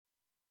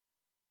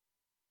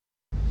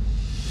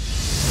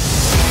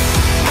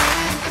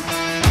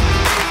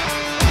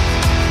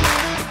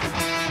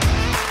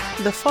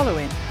The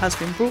following has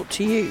been brought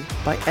to you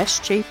by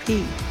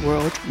SJP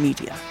World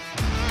Media.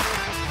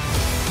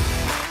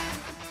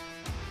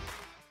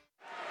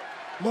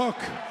 Look,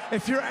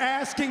 if you're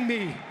asking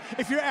me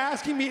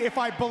if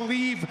I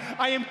believe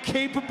I am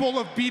capable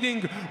of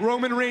beating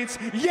Roman Reigns,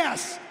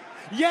 yes,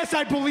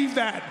 I believe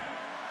that.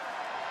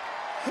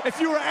 If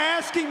you were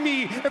asking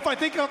me if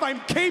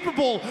I'm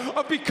capable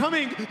of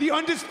becoming the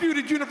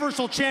undisputed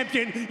Universal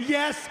Champion,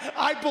 yes,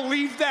 I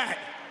believe that.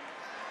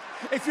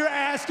 If you're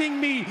asking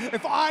me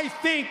if I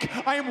think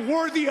I am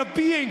worthy of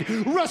being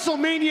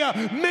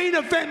WrestleMania main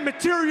event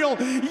material,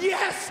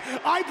 yes,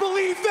 I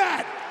believe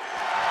that.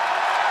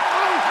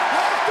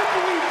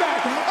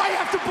 I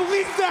have to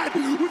believe that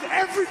with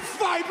every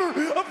fiber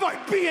of my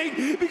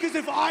being, because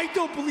if I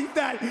don't believe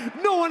that,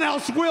 no one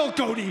else will,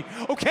 Cody,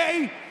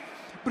 okay?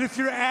 But if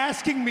you're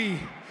asking me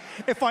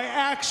if I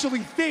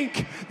actually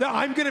think that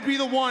I'm gonna be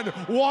the one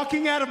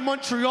walking out of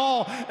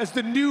Montreal as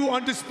the new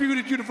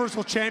undisputed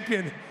Universal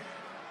Champion,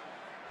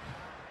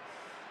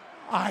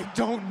 I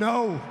don't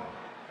know.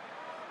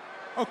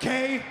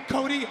 Okay,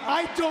 Cody,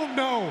 I don't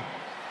know.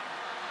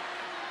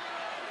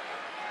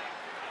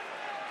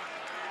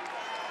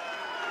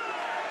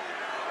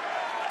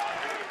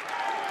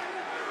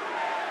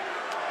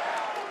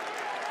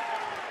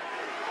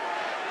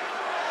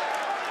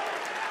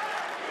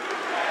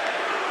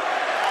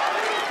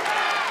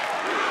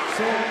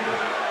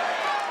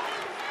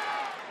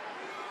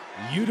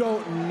 You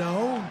don't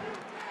know?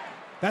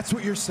 That's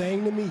what you're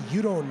saying to me?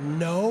 You don't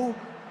know?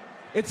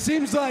 It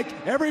seems like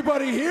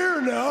everybody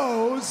here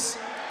knows.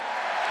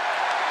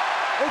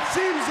 It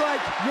seems like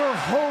your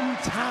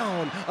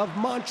hometown of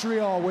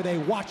Montreal, where they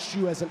watched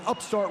you as an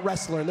upstart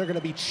wrestler and they're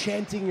gonna be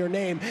chanting your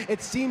name,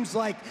 it seems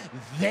like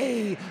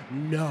they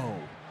know.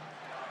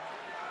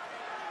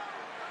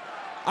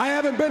 I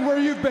haven't been where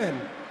you've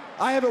been.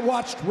 I haven't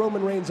watched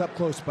Roman Reigns up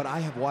close, but I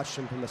have watched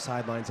him from the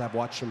sidelines. I've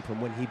watched him from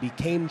when he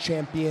became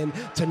champion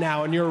to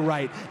now, and you're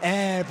right,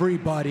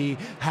 everybody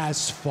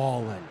has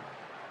fallen.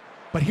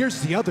 But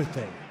here's the other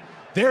thing.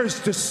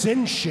 There's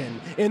dissension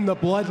in the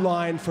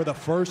bloodline for the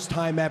first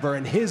time ever,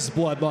 in his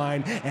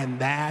bloodline, and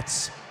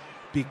that's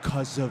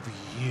because of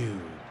you.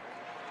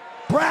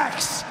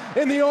 Cracks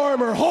in the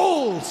armor,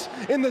 holes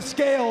in the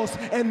scales,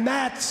 and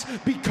that's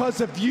because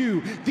of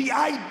you. The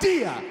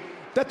idea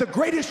that the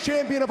greatest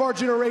champion of our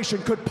generation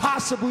could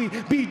possibly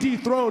be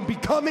dethroned,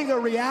 becoming a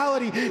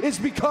reality, is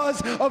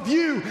because of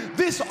you.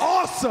 This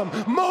awesome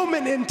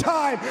moment in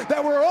time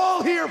that we're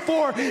all here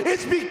for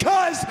is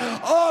because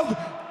of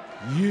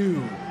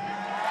you.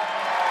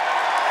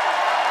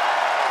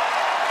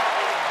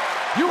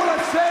 You want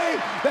to say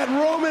that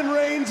Roman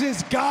Reigns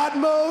is God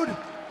mode?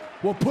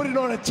 Well, put it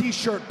on a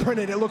t-shirt, print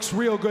it, it looks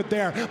real good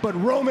there. But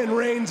Roman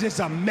Reigns is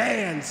a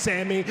man,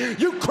 Sami.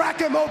 You crack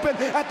him open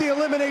at the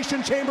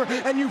Elimination Chamber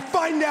and you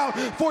find out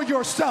for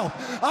yourself.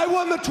 I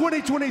won the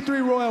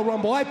 2023 Royal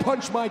Rumble. I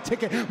punched my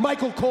ticket.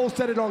 Michael Cole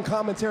said it on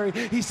commentary.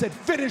 He said,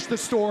 finish the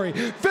story,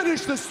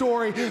 finish the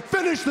story,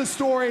 finish the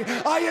story.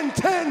 I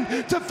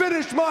intend to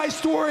finish my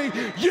story.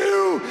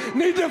 You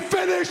need to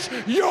finish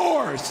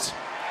yours.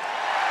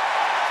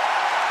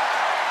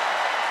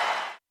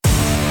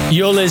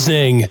 You're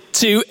listening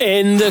to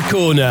In the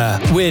Corner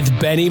with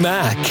Benny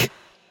Mac.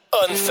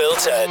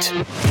 Unfiltered,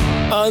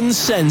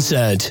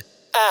 uncensored,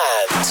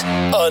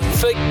 and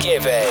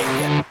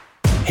unforgiving.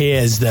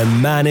 Here's the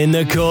man in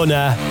the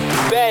corner,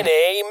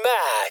 Benny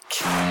Mac.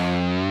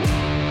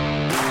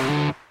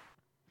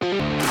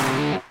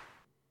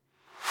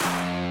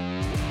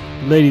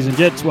 Ladies and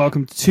gents,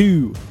 welcome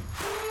to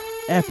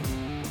Ep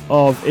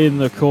of In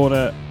the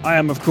Corner. I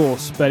am, of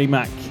course, Benny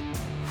Mac.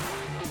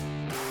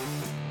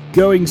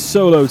 Going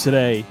solo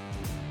today.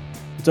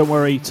 Don't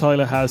worry,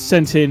 Tyler has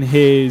sent in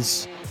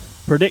his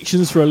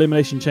predictions for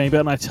Elimination Chamber,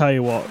 and I tell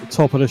you what,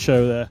 top of the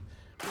show there.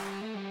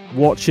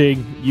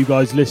 Watching you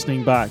guys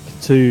listening back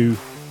to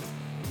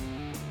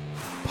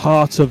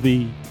part of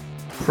the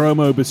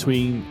promo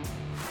between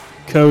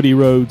Cody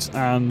Rhodes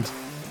and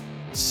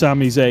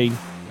Sami Zayn.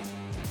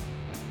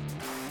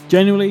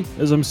 Genuinely,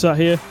 as I'm sat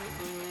here,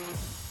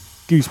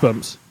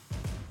 goosebumps.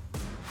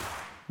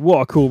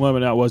 What a cool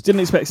moment that was. Didn't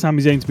expect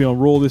Sami Zayn to be on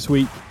Raw this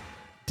week.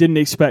 Didn't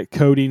expect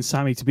Cody and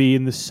Sami to be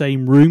in the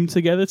same room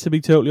together, to be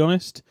totally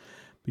honest,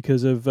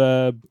 because of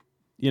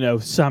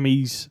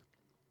Sami's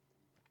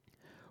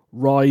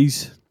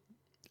rise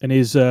and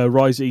his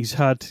rise that he's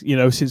had,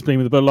 since being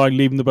with the Bloodline,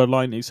 leaving the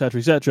Bloodline, etc.,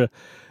 etc.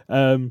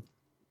 And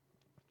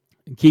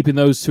keeping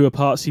those two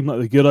apart seemed like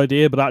a good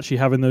idea, but actually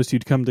having those two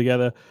to come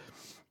together,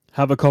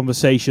 have a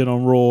conversation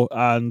on Raw,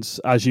 and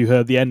as you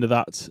heard, the end of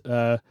that,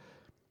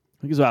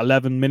 I think it was about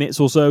 11 minutes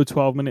or so,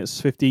 12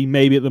 minutes, 15,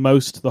 maybe at the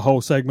most, the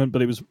whole segment,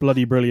 but it was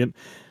bloody brilliant.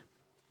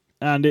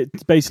 And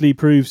it basically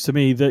proves to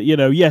me that,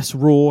 yes,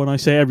 Raw, and I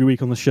say every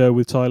week on the show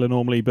with Tyler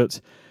normally, but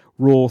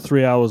Raw,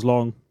 3 hours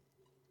long.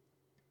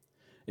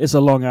 It's a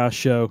long-ass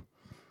show.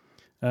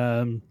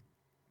 But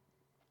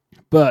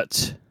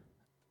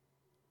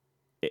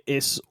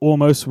it's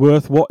almost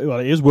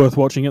it is worth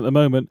watching at the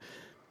moment.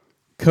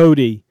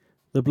 Cody,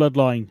 the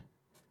Bloodline,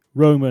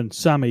 Roman,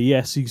 Sami,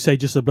 yes, you say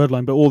just the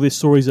bloodline, but all these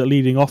stories are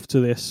leading off to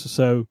this.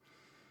 So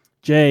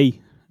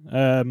Jay,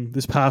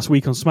 this past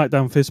week on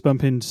SmackDown, fist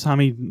bumping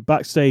Sami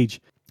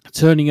backstage,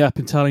 turning up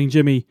and telling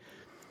Jimmy,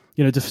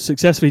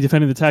 successfully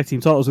defending the tag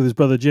team titles with his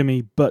brother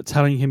Jimmy, but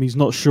telling him he's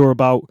not sure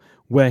about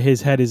where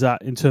his head is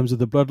at in terms of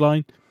the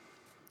bloodline.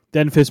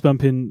 Then fist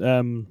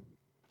bumping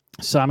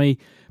Sami,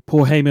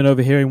 Paul Heyman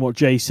overhearing what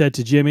Jay said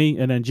to Jimmy,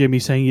 and then Jimmy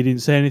saying he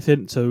didn't say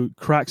anything. So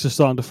cracks are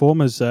starting to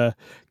form, as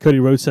Cody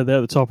Rhodes said there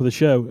at the top of the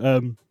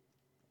show.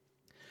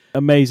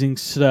 Amazing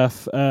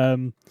stuff.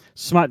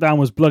 SmackDown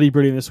was bloody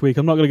brilliant this week.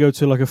 I'm not going to go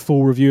to like a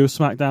full review of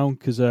SmackDown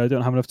because I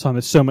don't have enough time.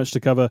 There's so much to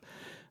cover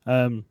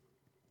in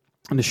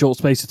a short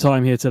space of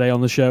time here today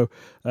on the show.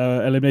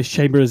 Elimination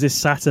Chamber is this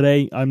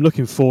Saturday. I'm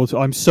looking forward to it.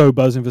 I'm so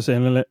buzzing for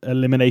seeing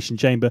Elimination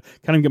Chamber.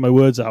 Can't even get my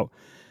words out.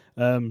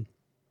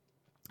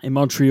 In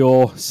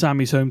Montreal,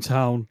 Sami's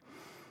hometown.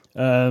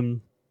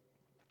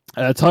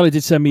 Tyler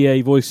did send me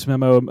a voice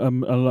memo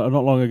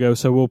not long ago,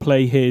 so we'll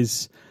play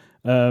his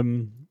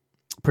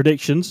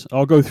predictions.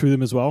 I'll go through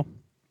them as well.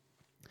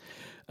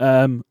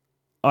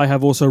 I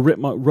have also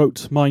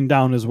wrote mine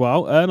down as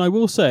well, and I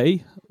will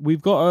say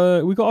we've got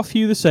a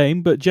few the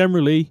same, but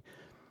generally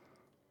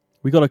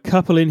we got a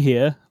couple in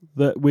here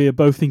that we're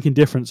both thinking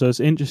different. So it's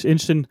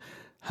interesting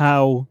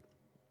how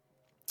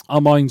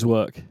our minds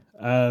work.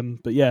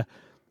 But yeah,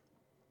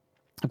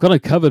 I've kind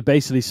of covered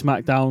basically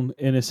SmackDown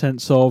in a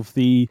sense of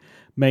the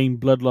main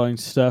bloodline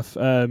stuff.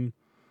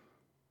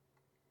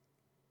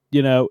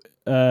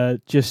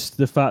 Just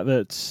the fact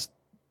that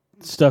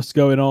stuff's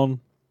going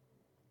on.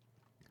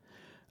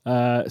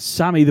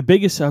 Sami, the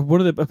biggest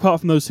apart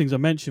from those things I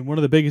mentioned, one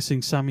of the biggest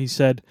things Sami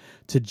said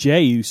to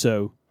Jey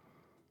Uso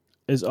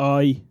is,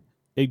 "I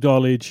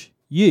acknowledge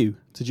you,"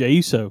 to Jey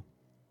Uso.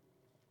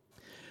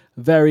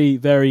 Very,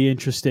 very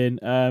interesting.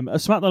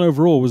 SmackDown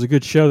overall was a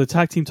good show. The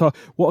tag team talk.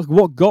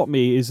 What got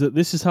me is that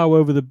this is how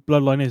over the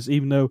bloodline is.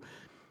 Even though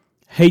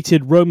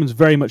Roman's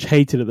very much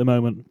hated at the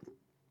moment.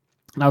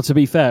 Now, to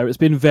be fair, it's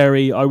been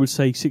very, I would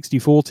say,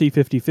 60-40,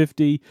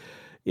 50-50.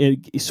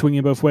 It's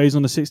swinging both ways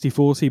on the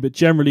 60-40, but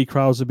generally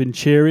crowds have been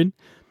cheering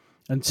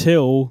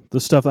until the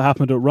stuff that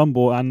happened at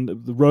Rumble, and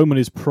the Roman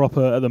is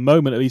proper, at the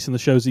moment, at least in the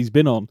shows he's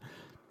been on,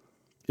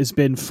 it's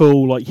been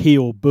full like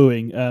heel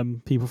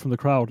booing people from the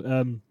crowd.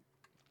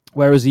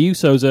 Whereas the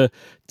Usos are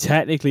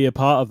technically a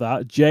part of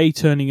that. Jay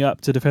turning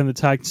up to defend the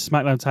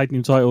SmackDown Tag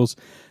Team titles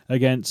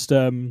against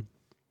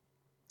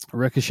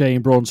Ricochet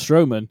and Braun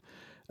Strowman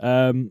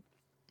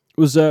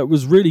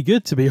was really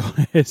good, to be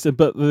honest.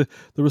 But the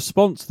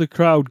response the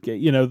crowd,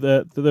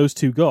 those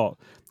two got,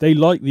 they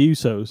like the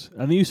Usos,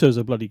 and the Usos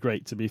are bloody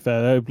great. To be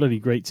fair, they're a bloody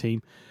great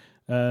team.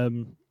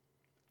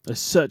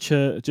 It's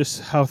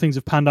just how things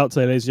have panned out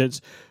today, ladies and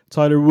gents.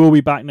 Tyler will be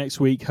back next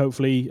week,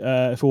 hopefully,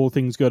 if all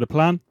things go to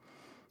plan.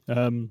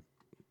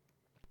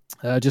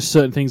 Just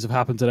certain things have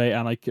happened today,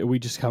 and we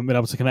just haven't been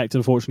able to connect,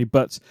 unfortunately.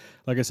 But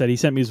like I said, he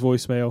sent me his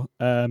voicemail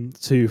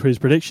for his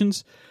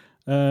predictions.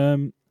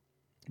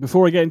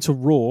 Before I get into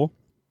Raw,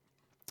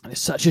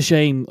 it's such a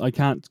shame I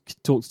can't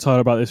talk to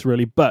Tyler about this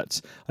really,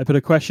 but I put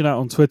a question out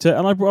on Twitter,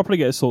 and I'll probably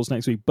get his thoughts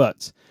next week.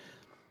 But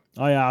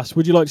I asked,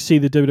 would you like to see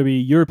the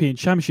WWE European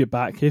Championship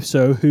back? If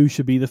so, who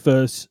should be the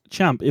first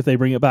champ if they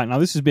bring it back? Now,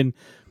 this has been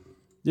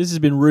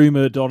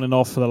rumoured on and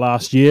off for the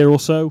last year or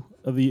so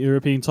of the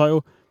European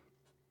title.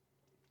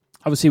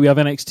 Obviously, we have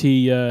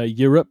NXT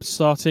Europe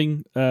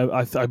starting,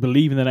 I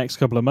believe, in the next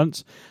couple of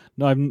months.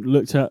 No, I haven't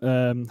looked at,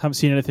 haven't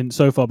seen anything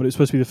so far, but it's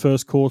supposed to be the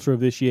first quarter of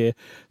this year,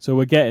 so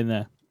we're getting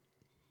there.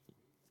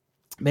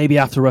 Maybe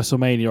after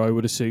WrestleMania, I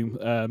would assume,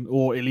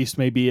 or at least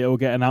maybe it will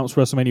get announced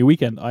WrestleMania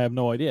weekend. I have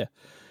no idea.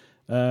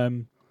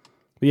 But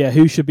yeah,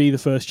 who should be the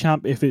first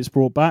champ if it's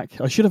brought back?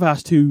 I should have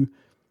asked who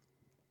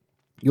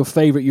your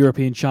favourite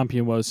European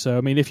champion was. So,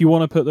 I mean, if you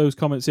want to put those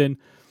comments in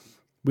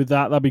with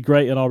that'd be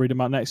great, and I'll read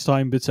them out next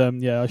time. But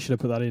yeah, I should have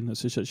put that in.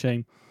 That's such a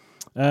shame.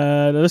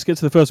 Let's get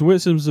to the first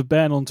witticisms of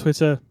Ben on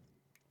Twitter.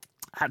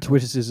 At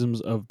witticisms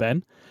of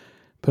Ben.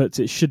 But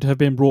it should have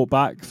been brought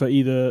back for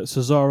either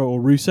Cesaro or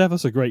Rusev.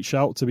 That's a great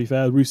shout, to be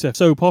fair. Rusev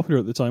so popular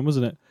at the time,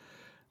 wasn't it?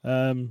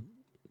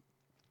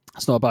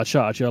 That's not a bad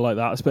shout, actually. I like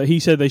that. But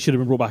he said they should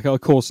have been brought back. Of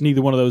course,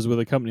 neither one of those were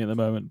the company at the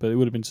moment, but it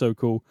would have been so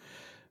cool.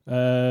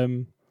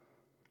 Scottish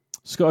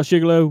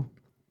Gigolo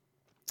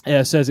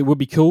says it would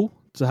be cool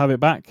to have it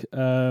back,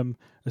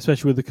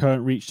 especially with the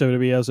current reach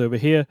WWE has over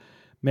here.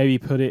 Maybe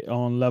put it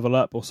on Level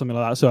Up or something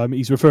like that. So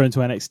he's referring to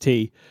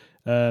NXT.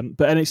 But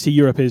NXT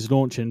Europe is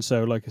launching,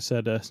 so like I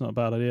said, it's not a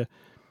bad idea.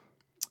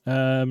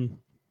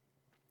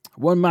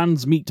 One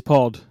Man's Meat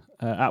Pod,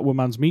 at One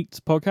Man's Meat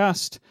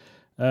Podcast.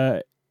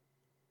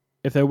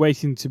 If they're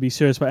waiting to be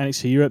serious about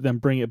NXT Europe, then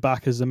bring it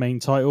back as the main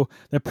title.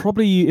 They're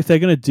probably, if they're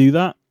going to do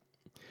that,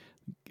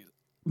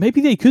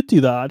 maybe they could do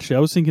that, actually. I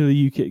was thinking of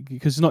the UK,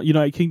 because it's not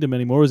United Kingdom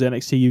anymore, is it?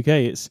 NXT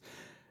UK, it's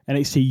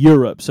NXT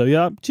Europe. So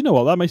yeah, do you know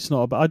what? That's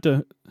not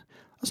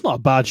a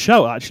bad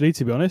shout, actually,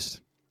 to be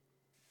honest.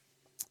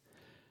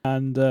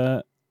 And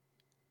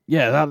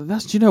yeah,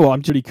 that's, do you know what?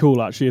 I'm really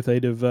cool, actually, if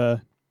they'd have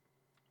the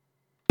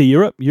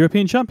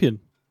European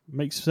champion.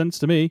 Makes sense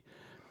to me.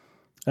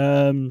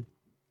 Who's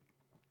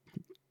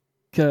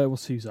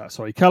that?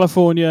 Sorry,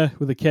 California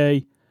with a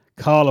K.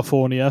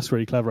 California, that's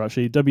really clever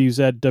actually.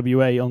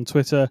 WZWA on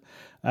Twitter.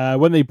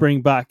 When they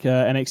bring back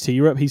NXT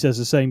Europe, he says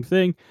the same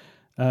thing.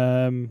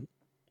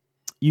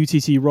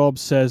 UTT Rob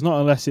says, not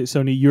unless it's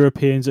only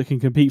Europeans that can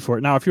compete for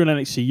it. Now, if you're in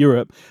NXT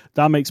Europe,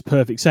 that makes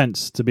perfect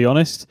sense, to be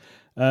honest.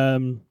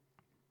 Anonymous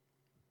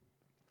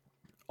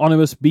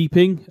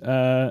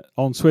Beeping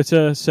on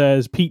Twitter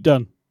says, Pete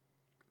Dunne.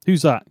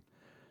 Who's that?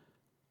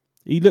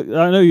 I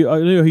know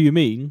who you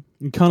mean.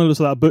 He kind of looks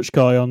like that Butch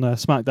guy on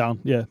SmackDown.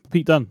 Yeah,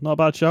 Pete Dunne, not a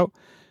bad shout.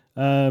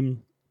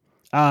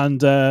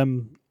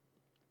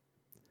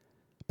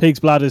 Pigs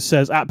Bladder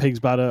says, at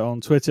Pigs Bladder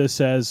on Twitter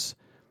says,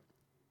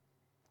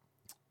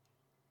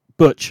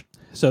 Butch.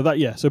 So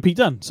Pete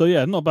Dunne. So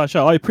yeah, not a bad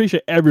shout. I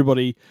appreciate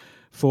everybody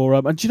for.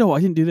 And do you know what?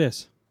 I didn't do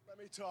this. Let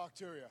me talk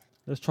to you.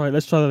 Let's try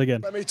that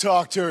again. Let me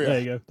talk to you. There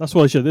you go. That's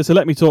what I should. This is a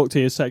Let Me Talk to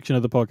You section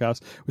of the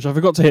podcast, which I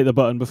forgot to hit the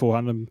button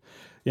beforehand. And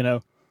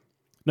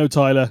no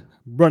Tyler,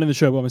 running the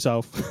show by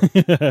myself.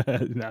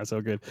 It's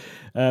all good.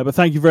 But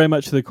thank you very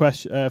much for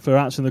for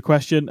answering the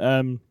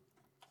question.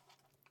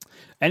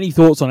 Any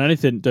thoughts on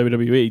anything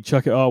WWE?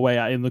 Chuck it our way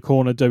at In the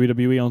Corner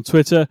WWE on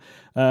Twitter.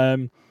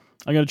 I'm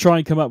going to try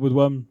and come up with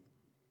one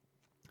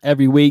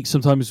every week,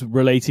 sometimes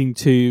relating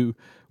to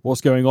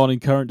what's going on in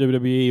current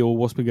WWE or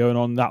what's been going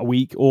on that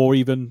week, or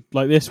even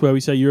like this where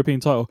we say European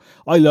title.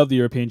 I love the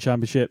European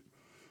Championship.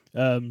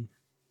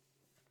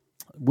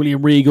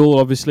 William Regal,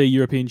 obviously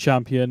European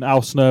champion.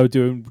 Al Snow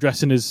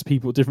dressing as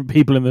different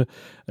people in the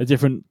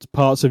different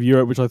parts of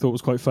Europe, which I thought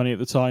was quite funny at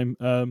the time.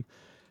 But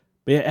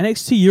yeah,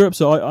 NXT Europe.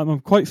 So I'm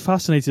quite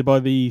fascinated by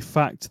the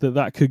fact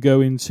that could go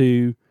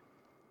into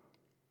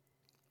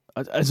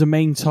as a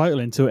main title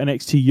into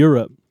NXT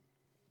Europe,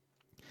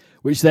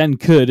 which then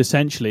could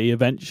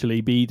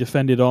eventually be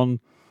defended on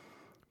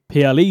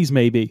PLEs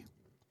maybe.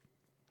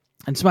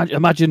 And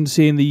imagine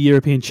seeing the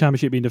European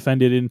Championship being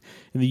defended in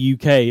the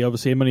UK.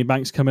 Obviously, Money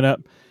Bank's coming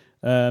up.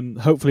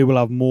 Hopefully, we'll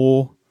have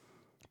more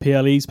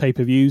PLEs,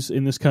 pay-per-views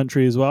in this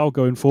country as well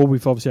going forward.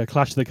 We've obviously had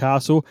Clash of the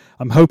Castle.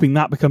 I'm hoping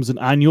that becomes an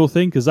annual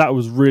thing because that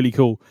was really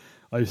cool.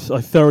 I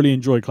thoroughly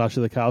enjoyed Clash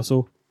of the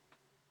Castle.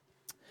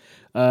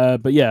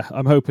 But yeah,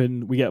 I'm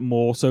hoping we get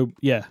more. So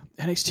yeah,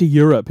 NXT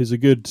Europe is a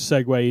good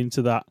segue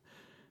into that.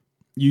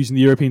 Using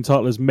the European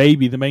title as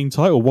maybe the main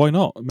title. Why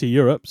not? To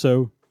Europe.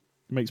 So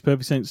it makes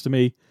perfect sense to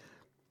me.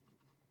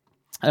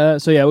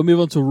 So yeah, we'll move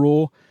on to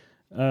Raw.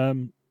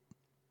 Do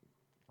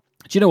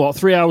you know what?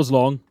 3 hours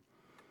long.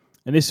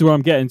 And this is where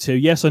I'm getting to.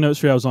 Yes, I know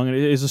it's 3 hours long and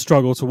it is a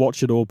struggle to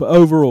watch it all. But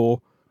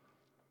overall,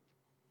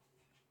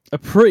 a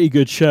pretty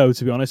good show,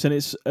 to be honest. And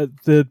it's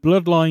the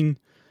Bloodline,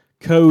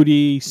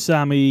 Cody,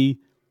 Sami,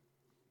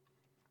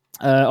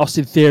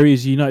 Austin Theory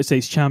is United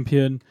States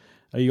champion.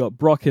 You got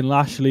Brock and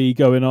Lashley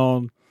going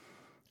on.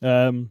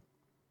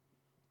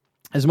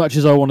 As much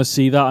as I want to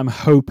see that, I'm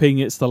hoping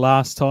it's the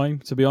last time,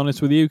 to be honest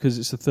with you, because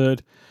it's the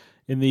third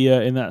in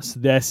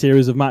their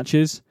series of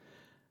matches.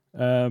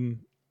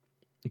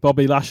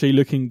 Bobby Lashley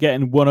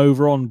getting one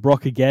over on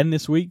Brock again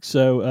this week,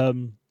 so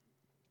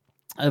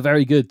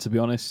very good, to be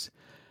honest.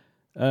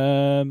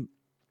 Rhea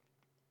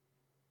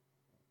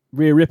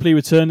Ripley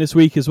returned this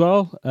week as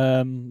well.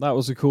 That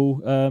was a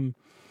cool.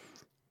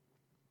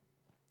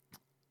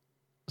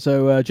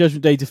 So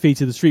Judgment Day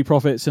defeated the Street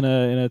Profits in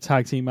a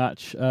tag team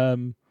match.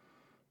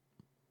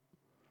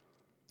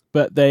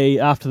 But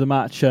after the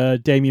match,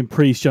 Damian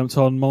Priest jumped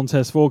on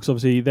Montez Ford, because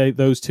obviously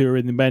those two are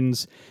in the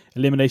men's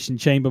Elimination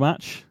Chamber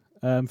match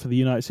for the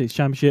United States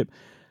Championship,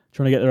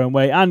 trying to get their own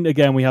way. And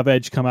again, we have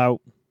Edge come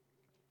out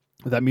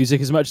with that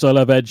music. As much as I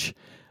love Edge,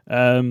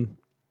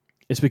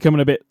 it's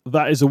becoming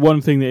that is the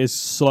one thing that is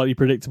slightly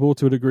predictable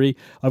to a degree.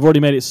 I've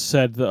already made it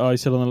said that I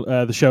said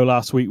on the show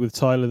last week with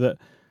Tyler that,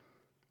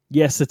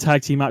 yes, the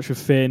tag team match with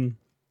Finn,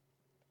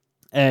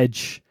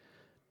 Edge,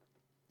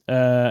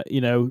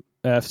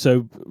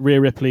 so Rhea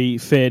Ripley,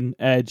 Finn,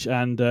 Edge,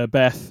 and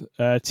Beth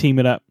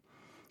teaming up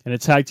in a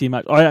tag team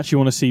match. I actually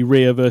want to see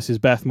Rhea versus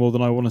Beth more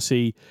than I want to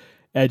see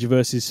Edge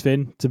versus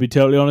Finn, to be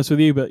totally honest with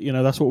you. But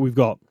that's what we've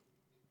got.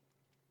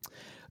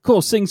 Of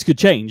course, things could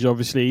change.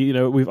 Obviously,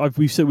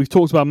 we've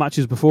talked about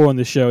matches before on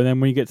this show, and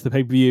then when you get to the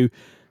pay-per-view,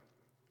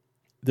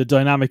 the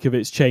dynamic of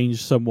it's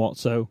changed somewhat.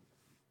 So,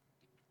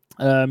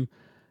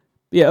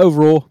 yeah,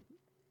 overall,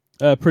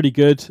 pretty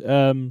good.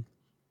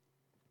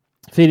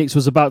 Phoenix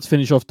was about to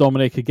finish off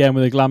Dominic again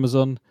with a Glam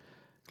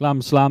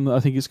Slam, I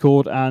think it's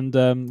called, and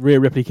Rhea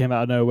Ripley came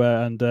out of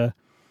nowhere and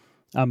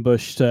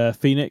ambushed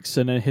Phoenix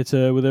and then hit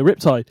her with a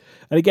Riptide.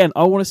 And again,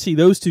 I want to see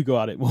those two go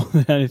at it more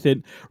than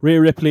anything. Rhea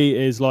Ripley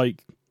is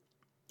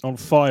on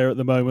fire at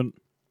the moment.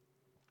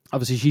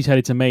 Obviously, she's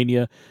headed to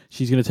Mania.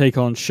 She's going to take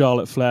on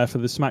Charlotte Flair for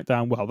the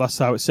SmackDown. Well, that's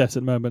how it's set at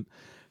the moment.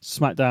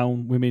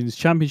 SmackDown Women's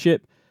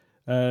Championship.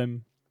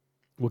 We'll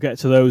get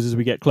to those as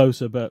we get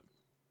closer, but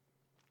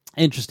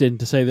interesting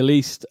to say the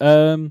least.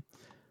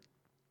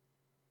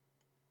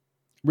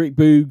 Rick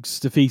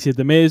Boogs defeated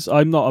The Miz.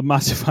 I'm not a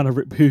massive fan of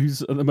Rick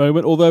Boogs at the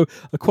moment, although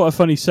quite a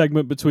funny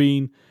segment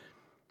between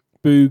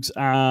Boogs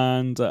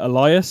and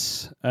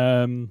Elias.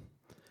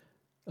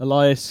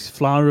 Elias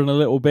floundering a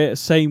little bit.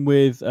 Same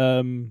with,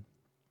 Baron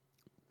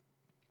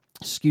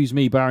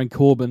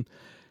Corbin.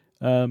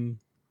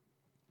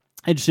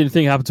 Interesting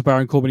thing happened to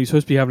Baron Corbin. He's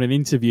supposed to be having an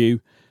interview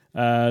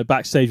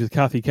backstage with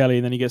Kathy Kelly,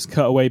 and then he gets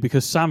cut away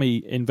because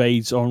Sami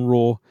invades on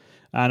Raw.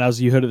 And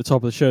as you heard at the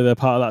top of the show, they're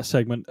part of that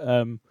segment.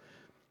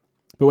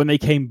 But when they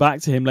came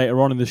back to him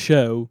later on in the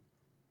show,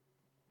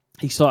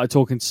 he started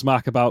talking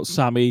smack about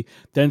Sami,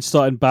 then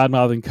started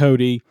bad-mouthing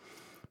Cody.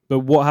 But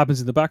what happens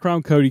in the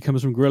background? Cody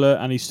comes from Gorilla,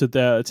 and he stood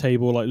there at a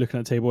table, like looking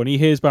at a table, and he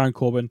hears Baron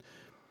Corbin.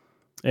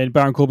 And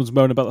Baron Corbin's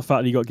moaning about the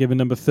fact that he got given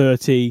number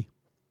 30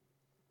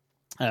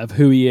 of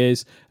who he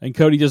is. And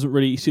Cody doesn't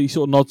really... So he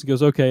sort of nods and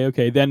goes,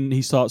 okay. Then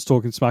he starts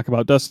talking smack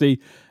about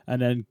Dusty,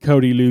 and then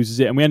Cody loses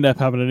it. And we end up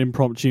having an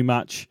impromptu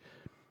match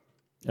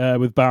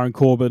with Baron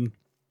Corbin.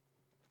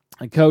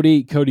 And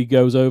Cody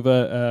goes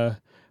over...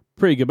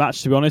 pretty good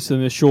match, to be honest,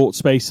 in the short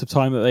space of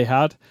time that they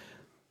had.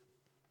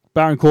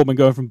 Baron Corbin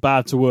going from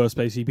bad to worse,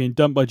 basically being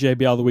dumped by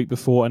JBL the week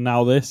before, and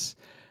now this.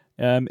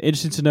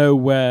 Interesting to know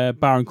where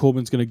Baron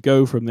Corbin's going to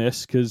go from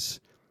this, because,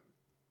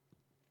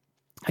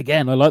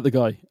 again, I like the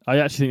guy. I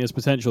actually think there's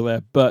potential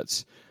there,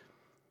 but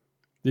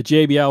the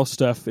JBL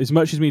stuff, as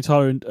much as me and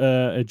Tyler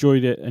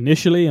enjoyed it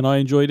initially, and I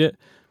enjoyed it,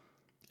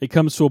 it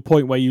comes to a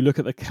point where you look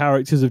at the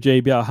characters of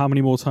JBL. How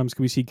many more times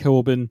can we see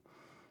Corbin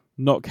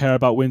not care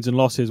about wins and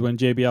losses when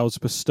JBL's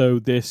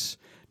bestowed this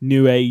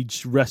new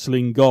age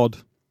wrestling god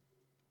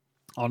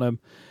on him?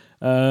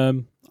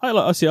 I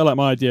like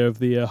my idea of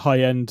the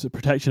high end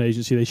protection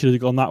agency. They should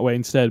have gone that way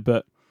instead,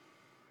 but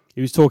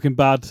he was talking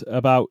bad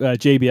about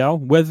JBL.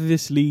 Whether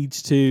this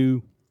leads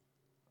to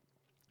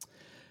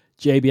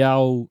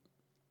JBL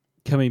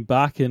coming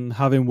back and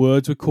having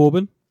words with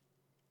Corbin,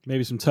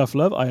 maybe some tough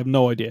love, I have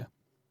no idea.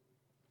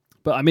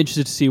 But I'm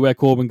interested to see where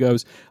Corbin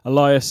goes.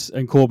 Elias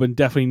and Corbin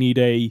definitely need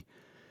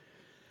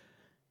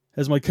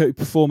as my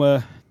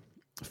my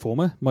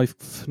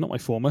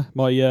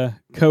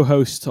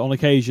co-host on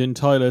occasion,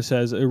 Tyler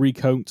says, a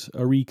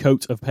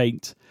recoat of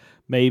paint.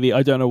 Maybe.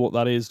 I don't know what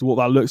that is, what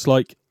that looks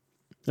like.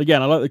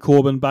 Again, I like the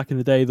Corbin back in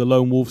the day, the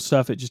Lone Wolf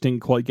stuff. It just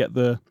didn't quite get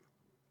the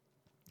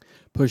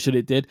push that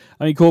it did.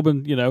 I mean,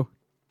 Corbin,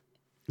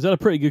 he's had a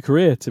pretty good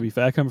career, to be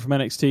fair, coming from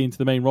NXT into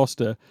the main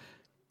roster.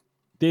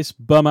 This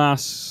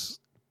bum-ass,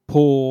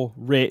 poor,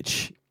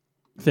 rich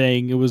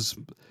thing, it was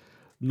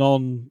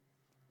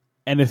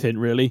anything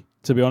really,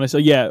 to be honest.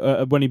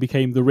 When he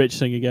became the rich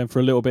thing again for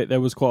a little bit,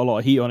 there was quite a lot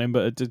of heat on him,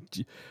 but I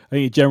think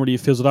it generally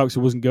fizzled out because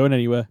it wasn't going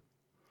anywhere.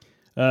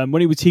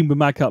 When he was teamed with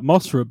Madcap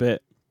Moss for a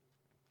bit,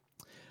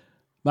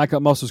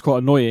 Madcap Moss was quite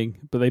annoying,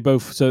 but they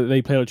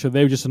played each other.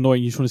 They were just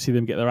annoying. You just want to see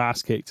them get their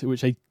ass kicked,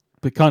 which they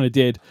kind of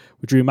did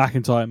with Drew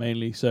McIntyre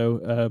mainly.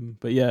 So,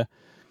 Miz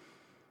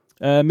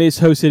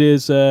hosted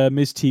his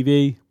Miz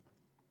TV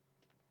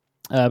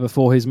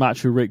before his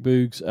match with Rick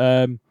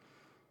Boogs.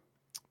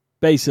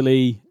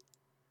 Basically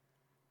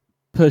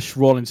push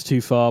Rollins too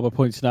far by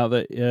pointing out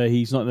that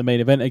he's not in the main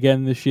event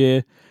again this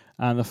year,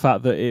 and the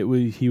fact that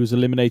he was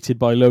eliminated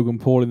by Logan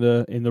Paul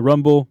in the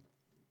Rumble.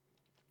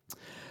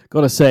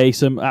 Got to say,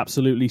 some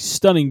absolutely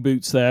stunning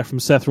boots there from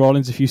Seth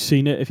Rollins. If you've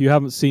seen it, if you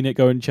haven't seen it,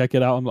 go and check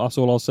it out. That's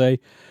all I'll say.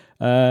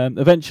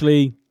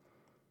 Eventually,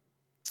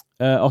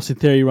 Austin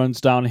Theory runs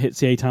down and hits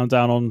the A-Town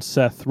down on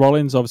Seth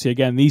Rollins. Obviously,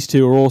 again, these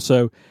two are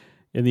also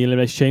in the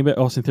Elimination Chamber.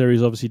 Austin Theory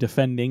is obviously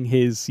defending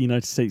his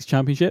United States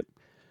Championship.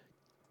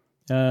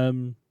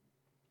 Bobby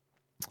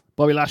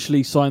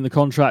Lashley signed the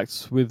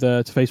contract with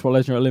to face Brock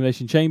Lesnar at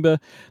Elimination Chamber.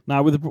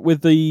 Now,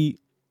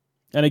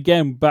 and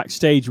again,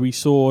 backstage, we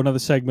saw another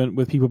segment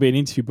with people being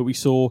interviewed, but we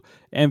saw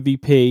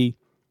MVP,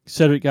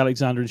 Cedric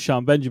Alexander, and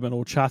Shelton Benjamin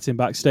all chatting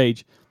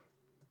backstage.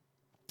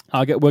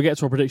 We'll get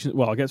to our predictions.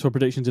 Well, I'll get to our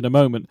predictions in a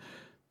moment.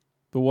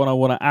 But what I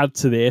want to add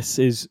to this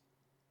is,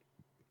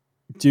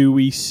 do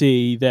we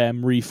see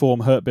them reform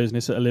Hurt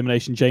Business at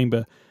Elimination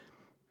Chamber,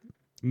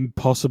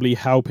 possibly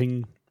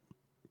helping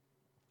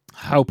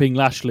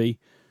Lashley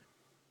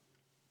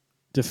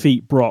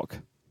defeat Brock?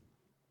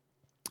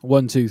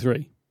 1, 2,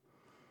 3.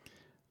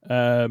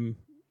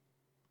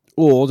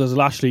 Or does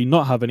Lashley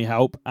not have any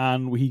help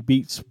and he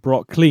beats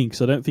Brock clean?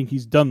 Because I don't think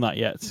he's done that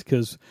yet.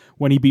 Because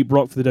when he beat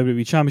Brock for the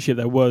WWE Championship,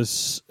 there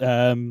was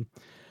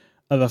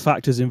other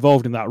factors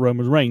involved in that,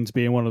 Roman Reigns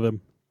being one of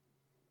them.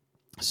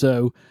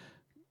 So,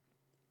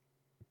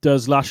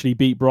 does Lashley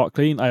beat Brock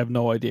clean? I have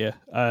no idea.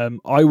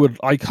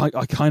 I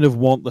kind of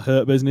want the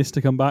Hurt Business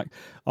to come back.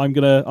 I'm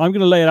gonna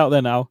lay it out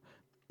there now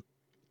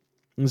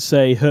and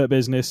say Hurt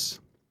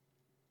Business,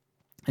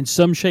 in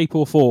some shape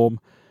or form,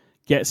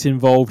 gets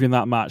involved in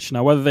that match.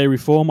 Now, whether they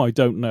reform, I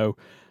don't know.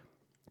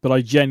 But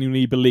I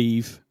genuinely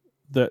believe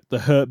that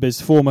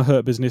the former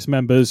Hurt Business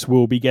members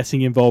will be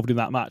getting involved in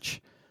that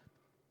match.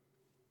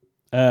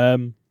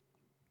 That's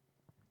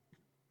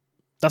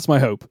my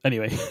hope,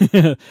 anyway.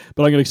 But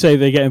I'm going to say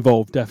they get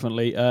involved,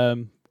 definitely.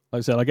 Like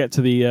I said, I'll get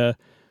to the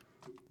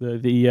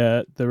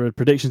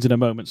predictions in a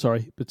moment,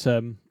 sorry. But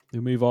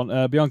we'll move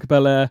on. Bianca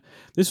Belair.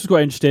 This was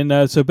quite interesting.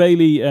 So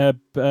Becky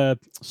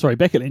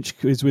Lynch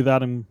is with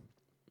Adam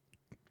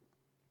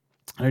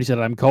I already said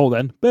Adam Cole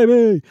then.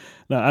 Baby!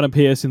 No, Adam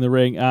Pearce in the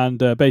ring and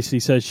basically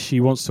says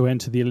she wants to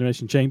enter the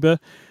Elimination Chamber,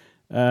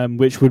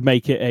 which would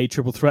make it a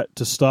triple threat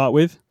to start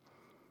with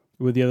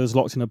the others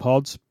locked in the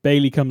pods.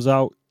 Bayley comes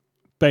out,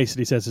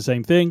 basically says the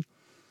same thing.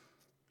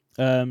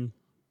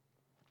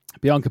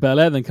 Bianca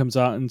Belair then comes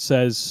out and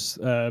says,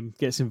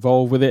 gets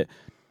involved with it.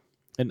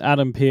 And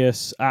Adam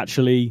Pearce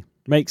actually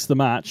makes the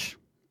match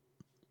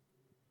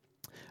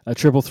a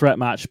triple threat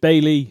match.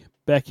 Bayley,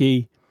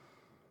 Becky,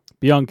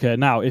 Bianca.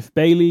 Now, if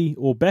Bayley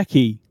or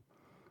Becky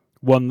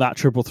won that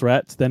triple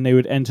threat, then they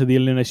would enter the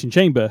Elimination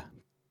Chamber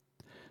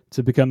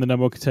to become the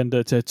number one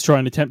contender, to try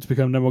and attempt to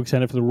become the number one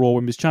contender for the Raw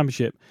Women's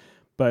Championship.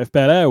 But if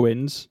Belair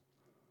wins,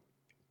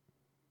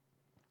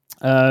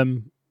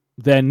 then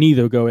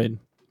neither will go in.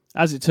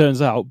 As it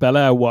turns out,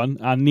 Belair won,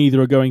 and neither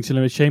are going to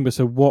Elimination Chamber.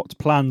 So what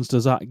plans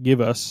does that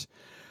give us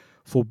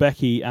for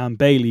Becky and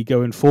Bayley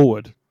going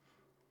forward?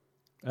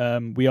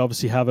 We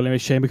obviously have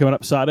Elimination Chamber coming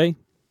up Saturday.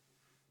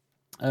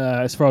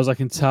 As far as I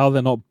can tell,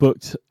 they're not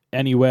booked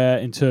anywhere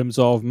in terms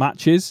of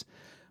matches.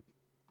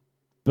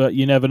 But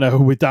you never know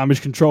with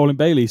Damage Control and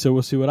Bayley, so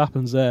we'll see what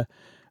happens there.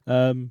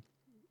 I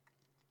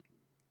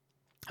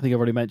think I've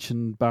already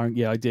mentioned Baron.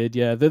 Yeah, I did.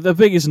 Yeah, the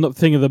biggest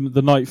thing of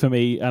the night for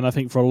me, and I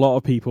think for a lot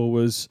of people,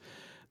 was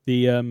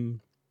the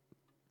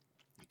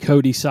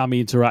Cody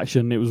Sami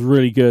interaction. It was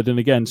really good, and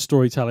again,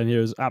 storytelling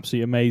here is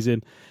absolutely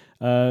amazing.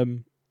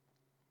 And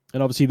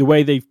obviously, the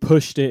way they've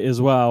pushed it as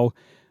well.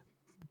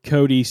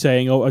 Cody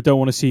saying, "Oh, I don't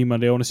want to see you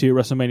Monday. I want to see you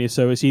at WrestleMania."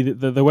 So it's either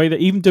the way that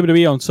even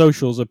WWE on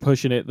socials are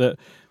pushing it, that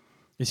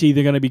it's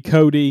either going to be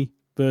Cody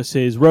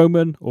versus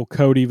Roman or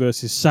Cody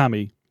versus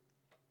Sami.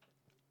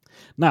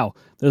 Now,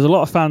 there's a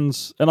lot of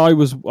fans, and I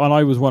was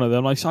one of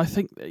them. I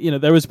think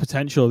there is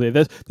potential there.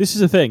 This is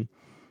the thing.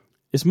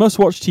 It's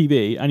must-watch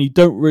TV, and you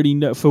don't really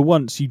know. For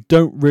once, you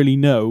don't really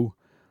know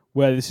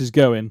where this is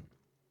going.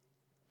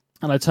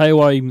 And I tell you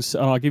why, and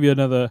I'll give you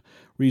another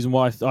reason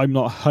why I'm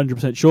not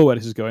 100% sure where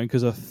this is going,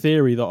 because a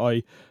theory that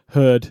I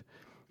heard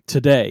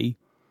today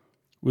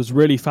was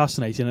really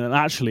fascinating and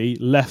actually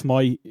left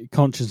my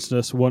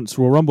consciousness once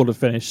Royal Rumble had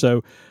finished.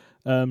 So,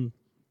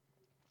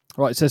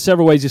 right, so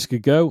several ways this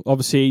could go.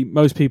 Obviously,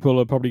 most people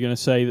are probably going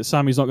to say that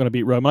Sami's not going to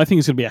beat Roman. I think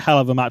it's going to be a hell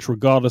of a match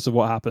regardless of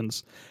what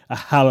happens. A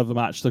hell of a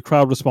match. The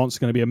crowd response is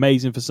going to be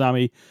amazing for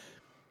Sami.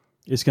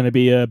 It's going to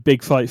be a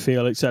big fight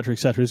feel, etc.,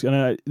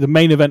 etc. The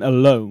main event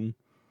alone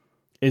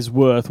is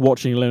worth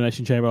watching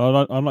Elimination Chamber.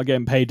 I'm not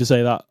getting paid to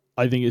say that.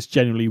 I think it's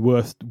genuinely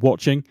worth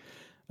watching.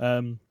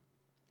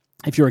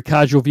 If you're a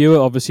casual viewer,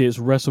 obviously it's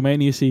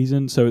WrestleMania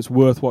season, so it's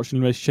worth watching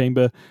Elimination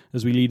Chamber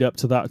as we lead up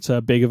to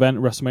that big event,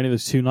 WrestleMania.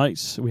 There's 2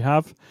 nights we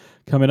have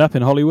coming up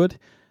in Hollywood.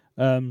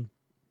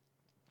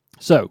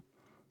 So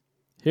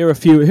here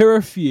are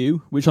a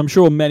few, which I'm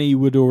sure many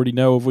would already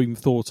know or even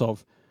thought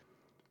of.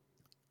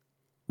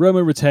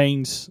 Roman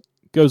retains,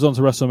 goes on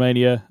to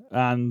WrestleMania,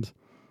 and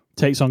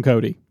takes on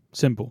Cody.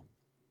 Simple.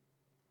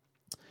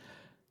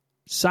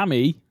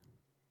 Sami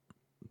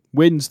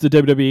wins the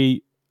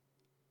WWE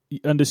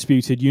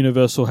Undisputed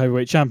Universal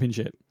Heavyweight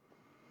Championship,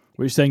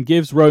 which then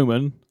gives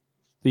Roman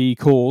the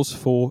cause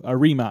for a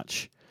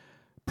rematch,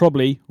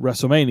 probably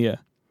WrestleMania.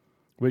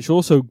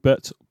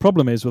 But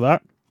problem is with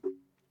that,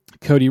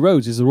 Cody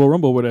Rhodes is the Royal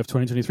Rumble winner of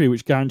 2023,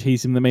 which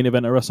guarantees him the main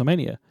event at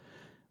WrestleMania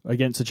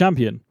against the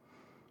champion.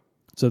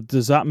 So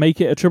does that make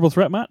it a triple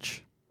threat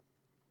match?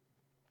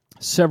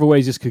 Several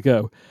ways this could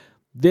go.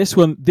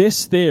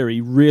 This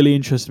theory really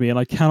interested me, and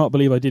I cannot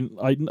believe I didn't.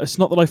 It's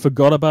not that I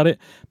forgot about it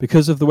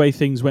because of the way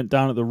things went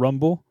down at the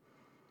Rumble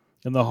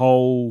and the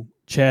whole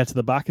chair to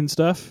the back and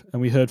stuff.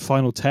 And we heard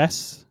Final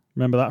Test.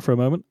 Remember that for a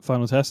moment?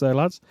 Final Test there,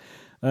 lads.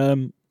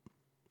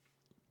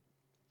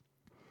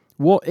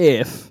 What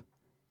if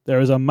there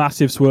is a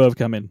massive swerve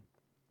coming?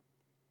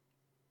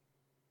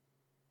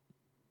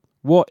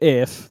 What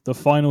if the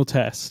Final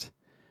Test?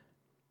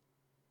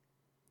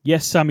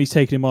 Yes, Sami's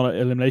taking him on at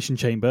Elimination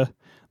Chamber.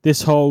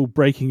 This whole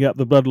breaking up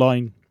the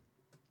bloodline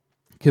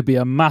could be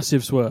a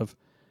massive swerve.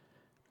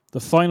 The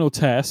Final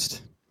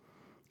Test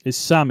is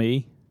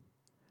Sami,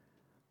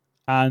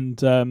 and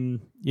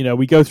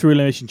we go through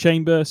Elimination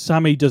Chamber.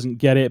 Sami doesn't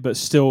get it, but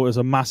still is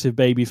a massive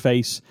baby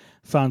face.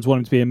 Fans want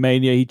him to be in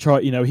Mania. He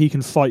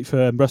can fight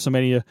for a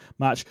WrestleMania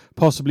match,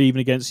 possibly even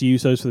against the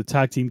Usos for the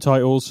tag team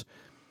titles.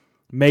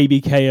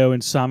 Maybe KO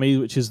and Sami,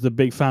 which is the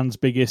big fans'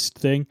 biggest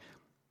thing.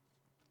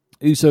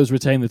 Usos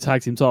retain the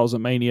tag team titles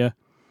at Mania.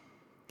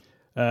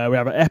 We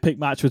have an epic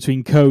match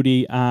between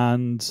Cody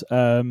and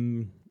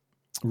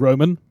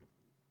Roman.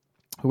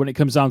 When it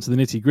comes down to the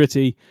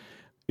nitty-gritty,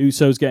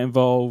 Usos get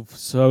involved,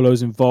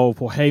 Solo's involved,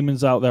 Paul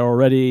Heyman's out there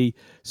already,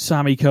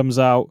 Sami comes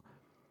out,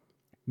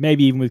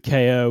 maybe even with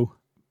KO,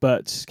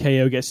 but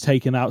KO gets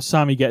taken out,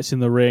 Sami gets in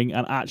the ring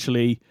and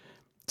actually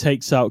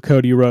takes out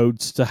Cody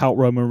Rhodes to help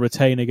Roman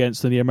retain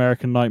against the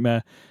American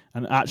Nightmare.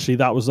 And actually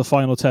that was the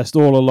Final Test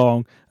all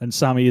along, and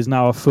Sami is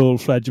now a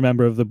full-fledged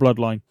member of the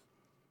Bloodline.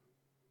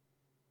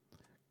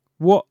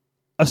 What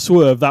a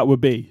swerve that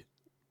would be.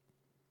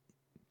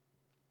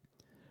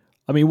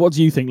 I mean, what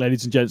do you think,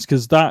 ladies and gents?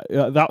 Because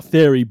that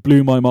theory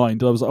blew my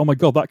mind. I was like, oh my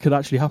God, that could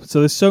actually happen. So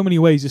there's so many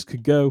ways this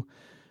could go.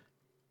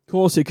 Of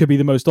course, it could be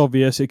the most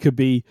obvious. It could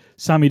be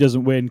Sami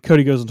doesn't win,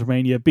 Cody goes into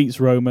Mania, beats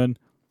Roman.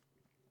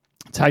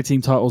 Tag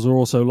team titles are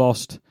also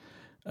lost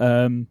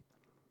to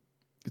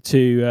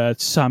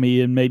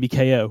Sami and maybe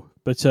KO.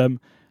 But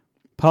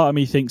part of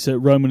me thinks that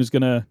Roman is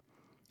going to,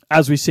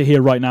 as we sit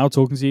here right now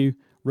talking to you,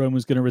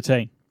 Roman's going to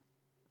retain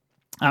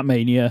at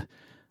Mania.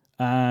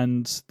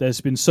 And there's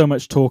been so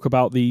much talk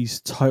about these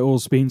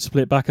titles being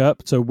split back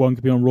up. So one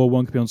could be on Raw,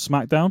 one could be on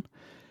SmackDown.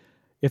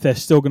 If they're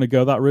still going to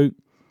go that route,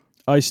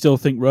 I still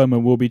think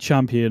Roman will be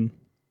champion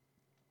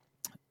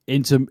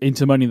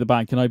into Money in the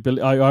Bank. And I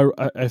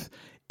believe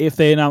if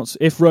they announce,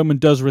 if Roman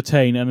does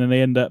retain and then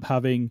they end up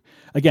having,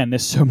 again,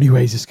 there's so many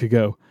ways this could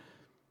go.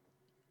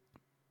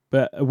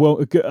 But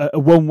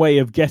one way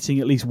of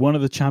getting at least one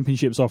of the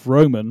championships off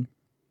Roman,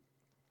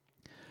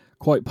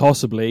 quite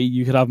possibly,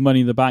 you could have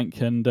Money in the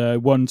Bank, and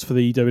one's for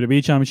the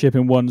WWE Championship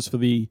and one's for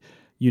the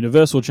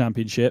Universal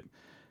Championship,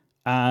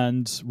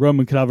 and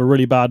Roman could have a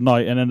really bad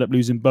night and end up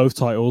losing both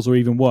titles or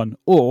even one.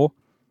 Or,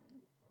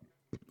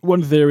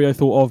 one theory I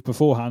thought of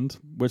beforehand,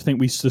 which I think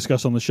we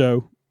discussed on the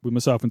show with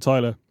myself and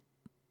Tyler,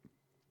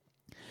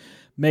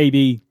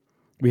 maybe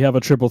we have a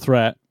triple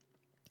threat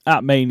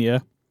at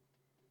Mania.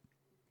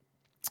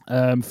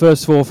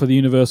 First four for the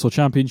Universal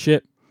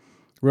Championship,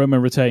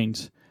 Roman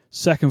retains.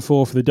 Second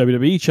four for the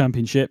WWE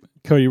Championship,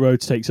 Cody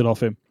Rhodes takes it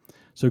off him.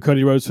 So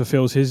Cody Rhodes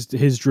fulfills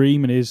his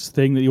dream and his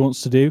thing that he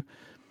wants to do.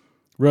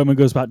 Roman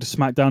goes back to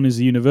SmackDown as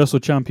the Universal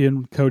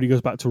Champion. Cody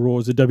goes back to Raw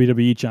as the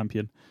WWE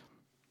Champion.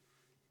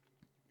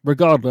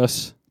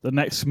 Regardless, the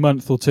next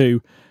month or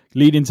two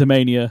lead into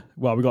Mania.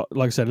 Well, we got,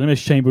 like I said,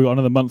 Elimination Chamber. We got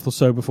another month or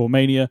so before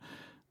Mania.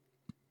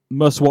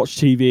 Must watch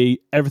TV.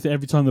 Everything.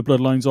 Every time the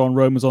Bloodline's on,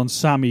 Roman's on.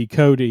 Sami,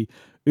 Cody,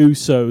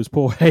 Usos,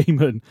 Paul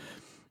Heyman.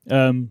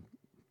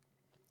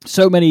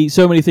 So many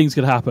things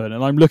could happen,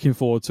 and I'm looking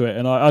forward to it.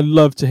 And I'd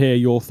love to hear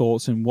your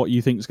thoughts and what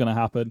you think is going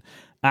to happen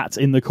at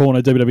In the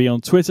Corner WWE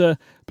on Twitter.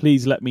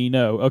 Please let me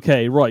know.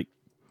 Okay, right.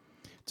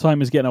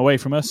 Time is getting away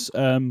from us.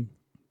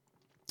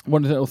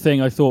 One little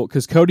thing I thought,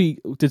 because Cody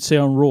did say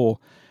on Raw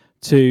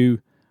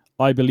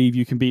I believe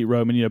you can beat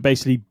Roman,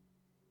 basically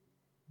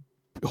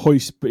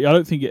hoist, but I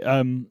don't think it,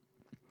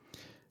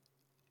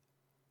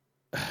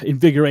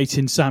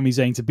 invigorating Sami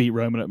Zayn to beat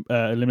Roman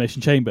at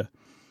Elimination Chamber.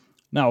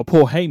 Now, a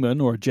Paul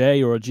Heyman or a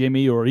Jay or a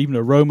Jimmy or even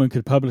a Roman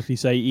could publicly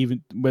say,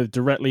 even whether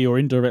directly or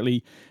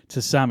indirectly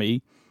to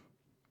Sami,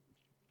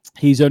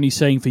 he's only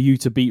saying for you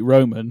to beat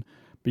Roman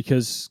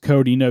because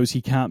Cody knows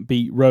he can't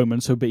beat Roman,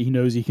 but he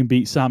knows he can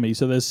beat Sami.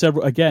 So there's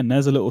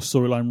there's a little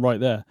storyline right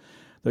there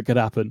that could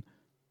happen.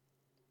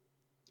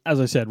 As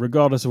I said,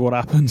 regardless of what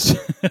happens,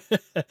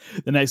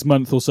 the next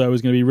month or so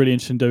is going to be really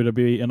interesting in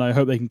WWE, and I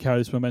hope they can carry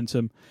this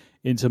momentum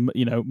into Money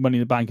in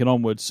the Bank and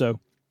onwards. So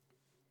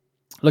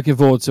looking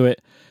forward to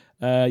it.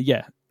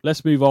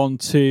 Let's move on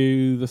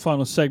to the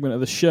final segment of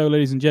the show,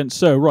 ladies and gents.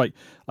 So, right,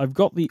 I've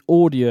got the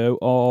audio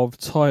of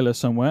Tyler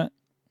somewhere,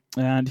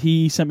 and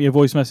he sent me a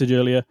voice message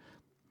earlier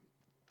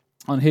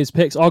on his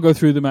picks. I'll go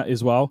through them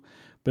as well,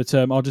 but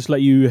I'll just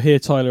let you hear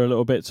Tyler a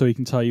little bit so he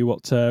can tell you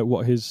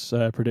what his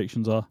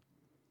predictions are.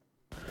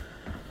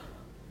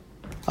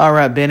 All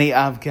right, Benny,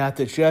 I've got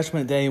the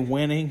Judgment Day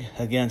winning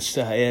against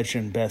Edge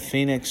and Beth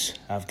Phoenix.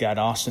 I've got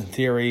Austin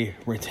Theory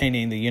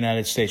retaining the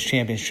United States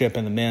Championship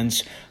in the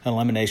men's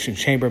Elimination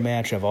Chamber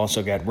match. I've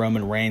also got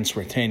Roman Reigns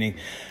retaining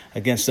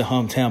against the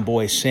hometown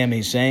boy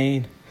Sami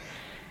Zayn.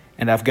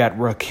 And I've got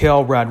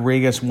Raquel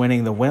Rodriguez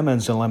winning the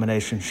women's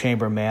Elimination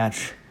Chamber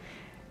match.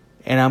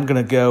 And I'm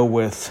going to go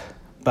with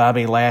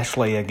Bobby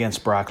Lashley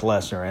against Brock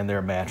Lesnar in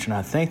their match. And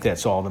I think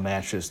that's all the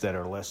matches that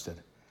are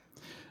listed.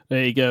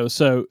 There you go.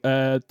 So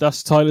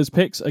that's Tyler's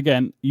picks.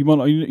 Again, you're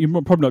probably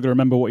not going to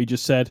remember what he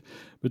just said,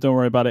 but don't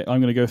worry about it. I'm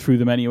going to go through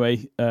them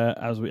anyway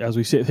as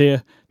we sit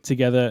here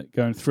together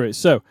going through it.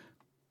 So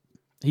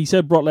he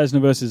said Brock Lesnar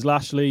versus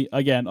Lashley.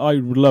 Again, I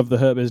would love the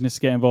Hurt Business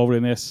to get involved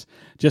in this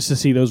just to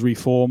see those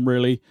reform,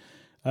 really.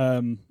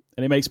 And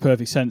it makes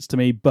perfect sense to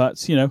me, but,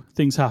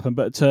 things happen.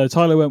 But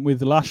Tyler went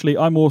with Lashley.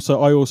 I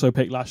also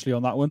picked Lashley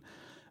on that one.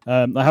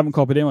 I haven't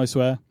copied him, I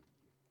swear.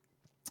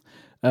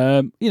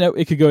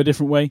 It could go a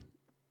different way.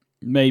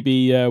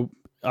 Maybe,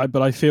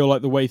 but I feel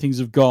like the way things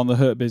have gone, the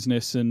Hurt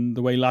Business and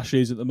the way Lashley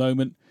is at the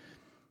moment,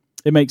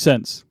 it makes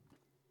sense.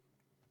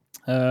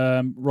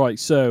 Right,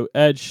 so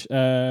Edge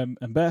and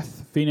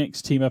Beth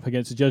Phoenix team up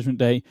against the Judgment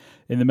Day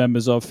in the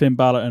members of Finn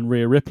Balor and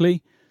Rhea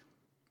Ripley.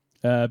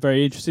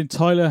 Very interesting.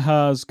 Tyler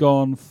has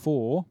gone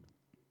for,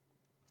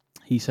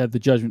 he said the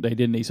Judgment Day,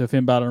 didn't he? So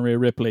Finn Balor and Rhea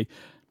Ripley.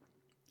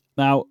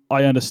 Now,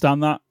 I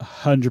understand that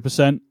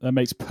 100%. That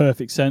makes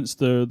perfect sense.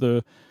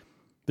 The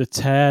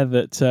tear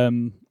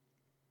that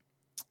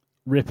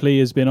Ripley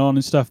has been on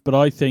and stuff, but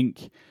I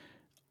think,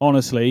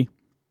 honestly,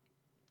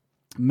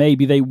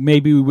 maybe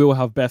we will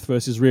have Beth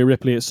versus Rhea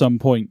Ripley at some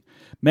point.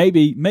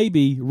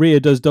 Maybe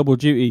Rhea does double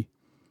duty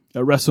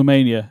at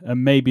WrestleMania,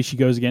 and maybe she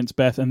goes against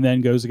Beth and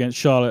then goes against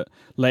Charlotte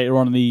later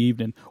on in the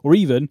evening, or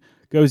even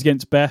goes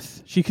against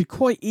Beth. She could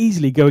quite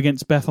easily go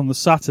against Beth on the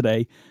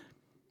Saturday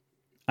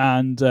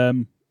and,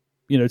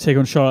 take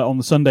on Charlotte on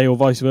the Sunday or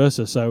vice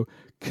versa. So,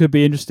 could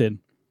be interesting.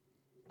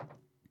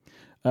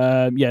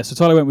 So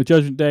Tyler went with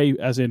Judgment Day,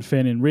 as in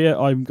Finn and Rhea.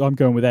 I'm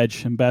going with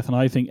Edge and Beth, and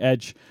I think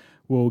Edge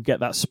will get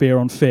that spear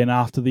on Finn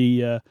after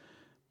the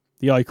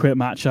I Quit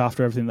match,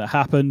 after everything that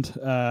happened.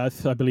 I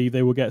believe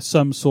they will get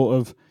some sort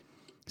of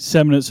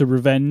semblance of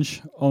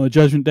revenge on the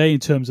Judgment Day in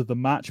terms of the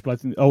match, but I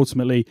think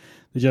ultimately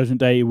the Judgment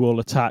Day will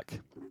attack,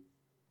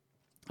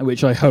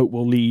 which I hope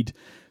will lead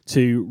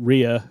to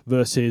Rhea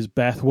versus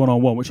Beth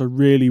one-on-one, which I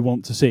really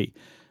want to see.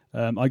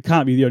 I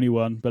can't be the only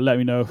one, but let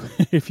me know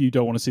if you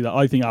don't want to see that.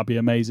 I think that'd be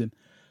amazing.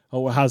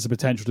 Or it has the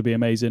potential to be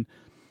amazing.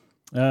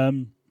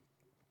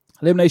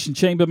 Elimination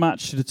Chamber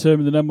match to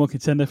determine the number one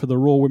contender for the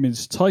Raw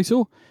Women's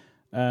title.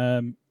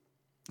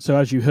 So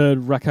as you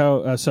heard,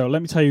 Raquel... so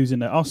let me tell you who's in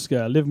there.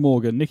 Asuka, Liv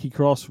Morgan, Nikki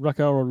Cross,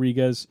 Raquel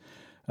Rodriguez,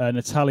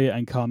 Natalia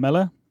and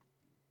Carmella.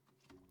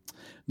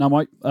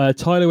 Now,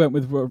 Tyler went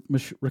with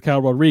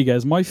Raquel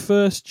Rodriguez. My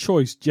first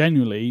choice,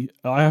 genuinely,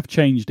 I have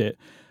changed it.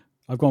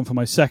 I've gone for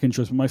my second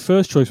choice, but my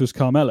first choice was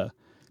Carmella.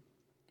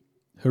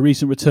 Her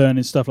recent return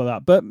and stuff like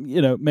that. But,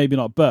 maybe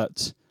not.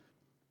 But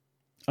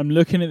I'm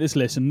looking at this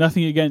list, and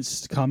nothing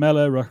against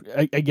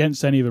Carmella,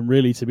 against any of them,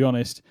 really, to be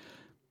honest.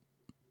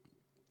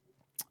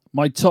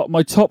 My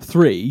top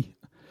three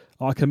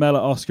are Carmella,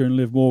 Asuka, and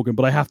Liv Morgan,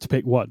 but I have to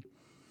pick one.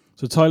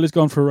 So Tyler's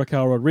gone for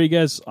Raquel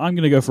Rodriguez. I'm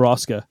going to go for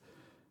Asuka.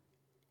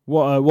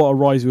 What a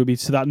rise it would be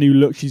to that new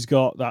look she's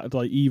got, that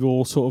like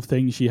evil sort of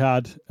thing she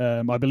had.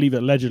 I believe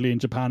it allegedly in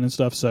Japan and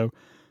stuff. So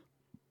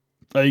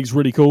I think it's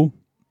really cool.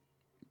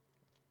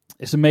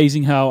 It's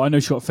amazing how, I know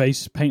she's got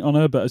face paint on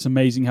her, but it's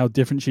amazing how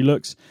different she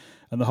looks,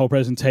 and the whole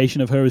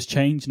presentation of her has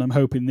changed. And I'm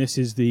hoping this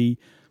is the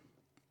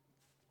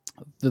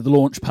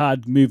launch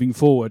pad moving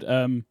forward.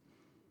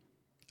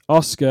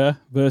 Asuka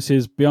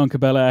versus Bianca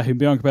Belair, who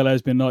Bianca Belair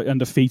has been like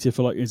undefeated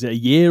for is it a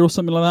year or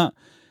something like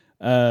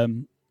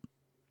that?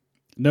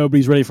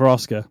 Nobody's ready for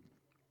Asuka.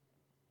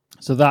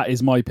 So that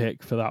is my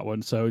pick for that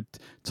one. So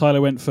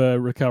Tyler went for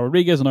Raquel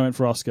Rodriguez and I went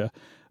for Asuka.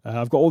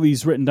 I've got all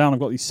these written down, I've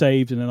got these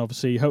saved, and then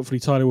obviously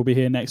hopefully Tyler will be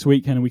here next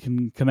week and we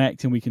can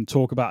connect and we can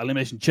talk about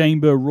Elimination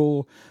Chamber,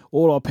 Raw,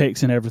 all our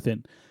picks and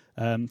everything.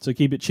 So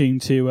keep it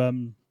tuned to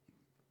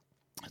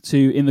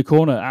In the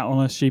Corner out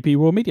on SJP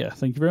Raw Media.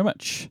 Thank you very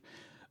much.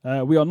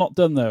 We are not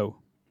done though.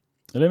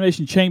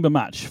 Elimination Chamber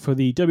match for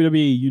the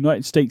WWE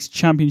United States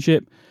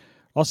Championship.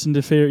 Austin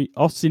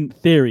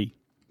Theory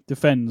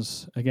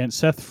defends against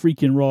Seth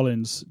freaking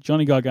Rollins,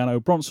 Johnny Gargano,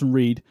 Bronson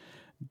Reed,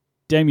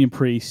 Damian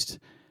Priest,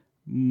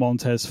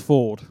 Montez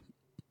Ford.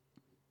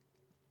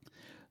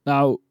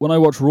 Now, when I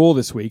watched Raw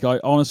this week, I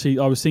was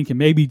thinking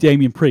maybe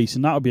Damian Priest,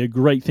 and that would be a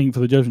great thing for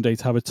the Judgment Day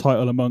to have a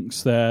title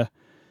amongst their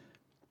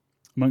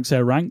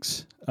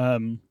ranks.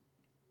 But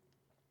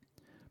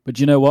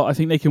you know what? I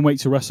think they can wait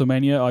to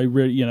WrestleMania.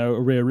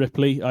 Rhea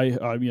Ripley.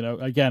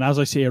 Again, as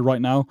I see it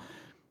right now,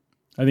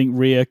 I think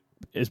Rhea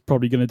is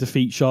probably going to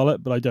defeat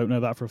Charlotte, but I don't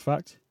know that for a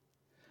fact.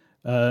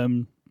 But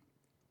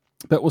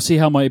we'll see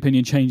how my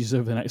opinion changes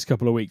over the next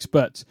couple of weeks.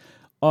 But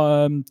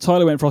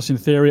Tyler went for Austin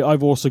Theory.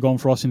 I've also gone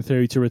for Austin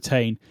Theory to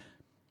retain.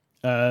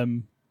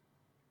 And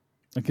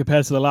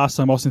compared to the last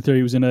time Austin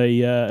Theory was in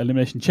a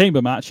Elimination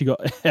Chamber match, he got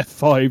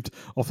F5'd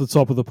off the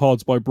top of the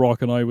pods by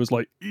Brock, and I was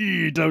like,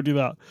 don't do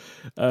that.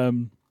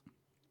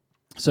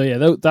 So yeah,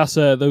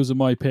 those are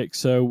my picks.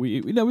 So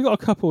we got a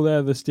couple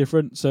there that's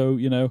different. So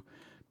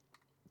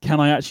can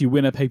I actually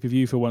win a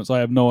pay-per-view for once? I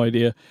have no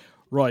idea.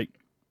 Right.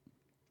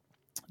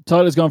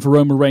 Tyler's gone for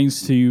Roman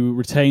Reigns to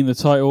retain the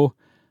title.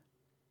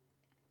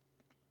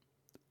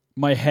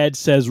 My head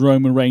says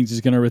Roman Reigns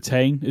is going to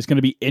retain. It's going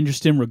to be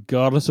interesting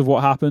regardless of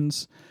what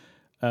happens.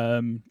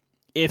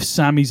 If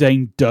Sami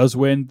Zayn does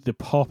win, the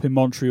pop in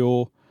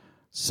Montreal,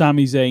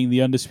 Sami Zayn,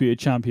 the undisputed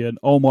champion,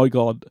 oh my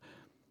God.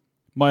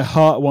 My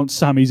heart wants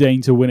Sami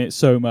Zayn to win it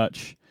so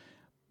much.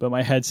 But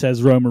my head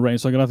says Roman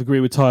Reigns, so I'm going to have to agree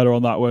with Tyler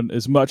on that one.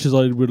 As much as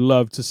I would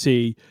love to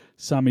see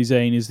Sami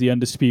Zayn as the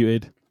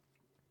undisputed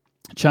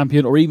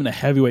champion or even a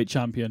heavyweight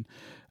champion.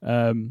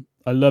 I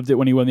loved it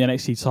when he won the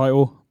NXT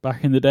title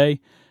back in the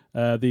day.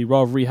 The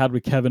rivalry he had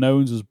with Kevin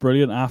Owens was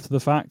brilliant after the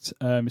fact.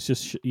 It's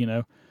just,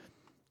 and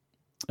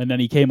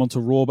then he came onto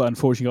Raw, but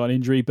unfortunately got an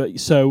injury. But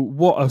so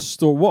what a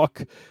story,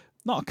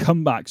 not a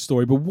comeback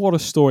story, but what a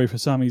story for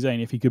Sami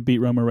Zayn if he could beat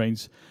Roman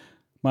Reigns.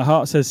 My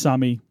heart says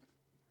Sami.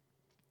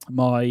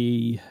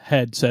 My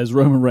head says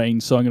Roman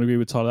Reigns, so I'm going to agree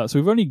with Tyler. So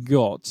we've only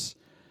got...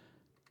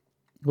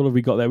 What have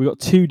we got there? We've got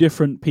two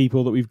different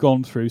people that we've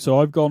gone through. So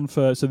I've gone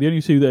for... So the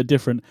only two that are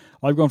different,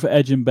 I've gone for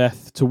Edge and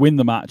Beth to win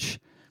the match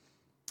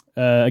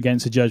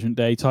against the Judgment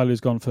Day.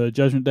 Tyler's gone for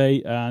Judgment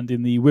Day. And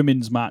in the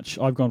women's match,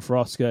 I've gone for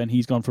Asuka and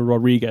he's gone for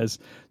Rodriguez.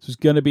 So it's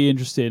going to be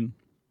interesting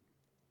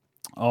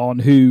on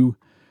who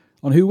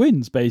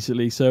wins,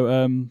 basically.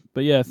 So,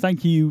 but yeah,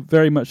 thank you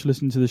very much for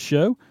listening to the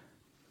show.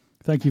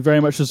 Thank you very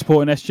much for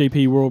supporting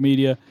SJP World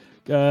Media.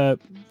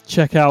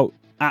 Check out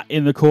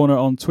 @InTheCorner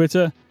on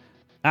Twitter.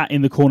 at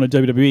In the Corner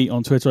WWE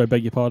on Twitter, I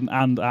beg your pardon,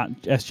 and at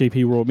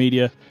SJP Raw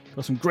Media.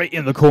 Got some great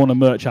In the Corner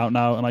merch out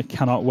now, and I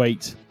cannot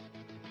wait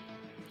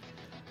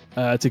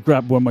to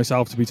grab one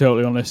myself, to be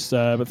totally honest.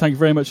 But thank you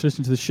very much for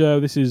listening to the show.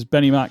 This is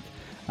Benny Mac,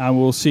 and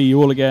we'll see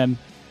you all again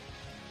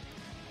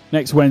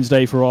next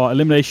Wednesday for our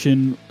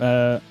elimination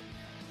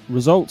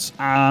results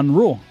and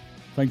Raw.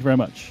 Thank you very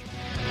much.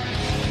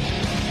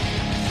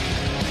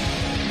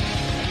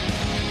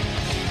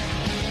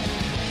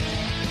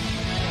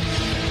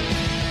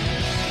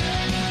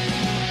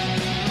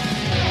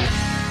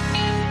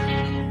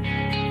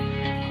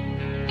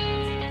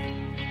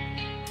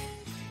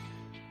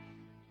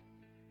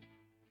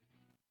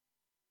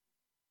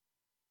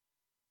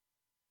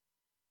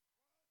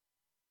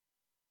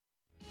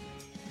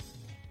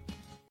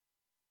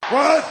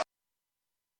 What?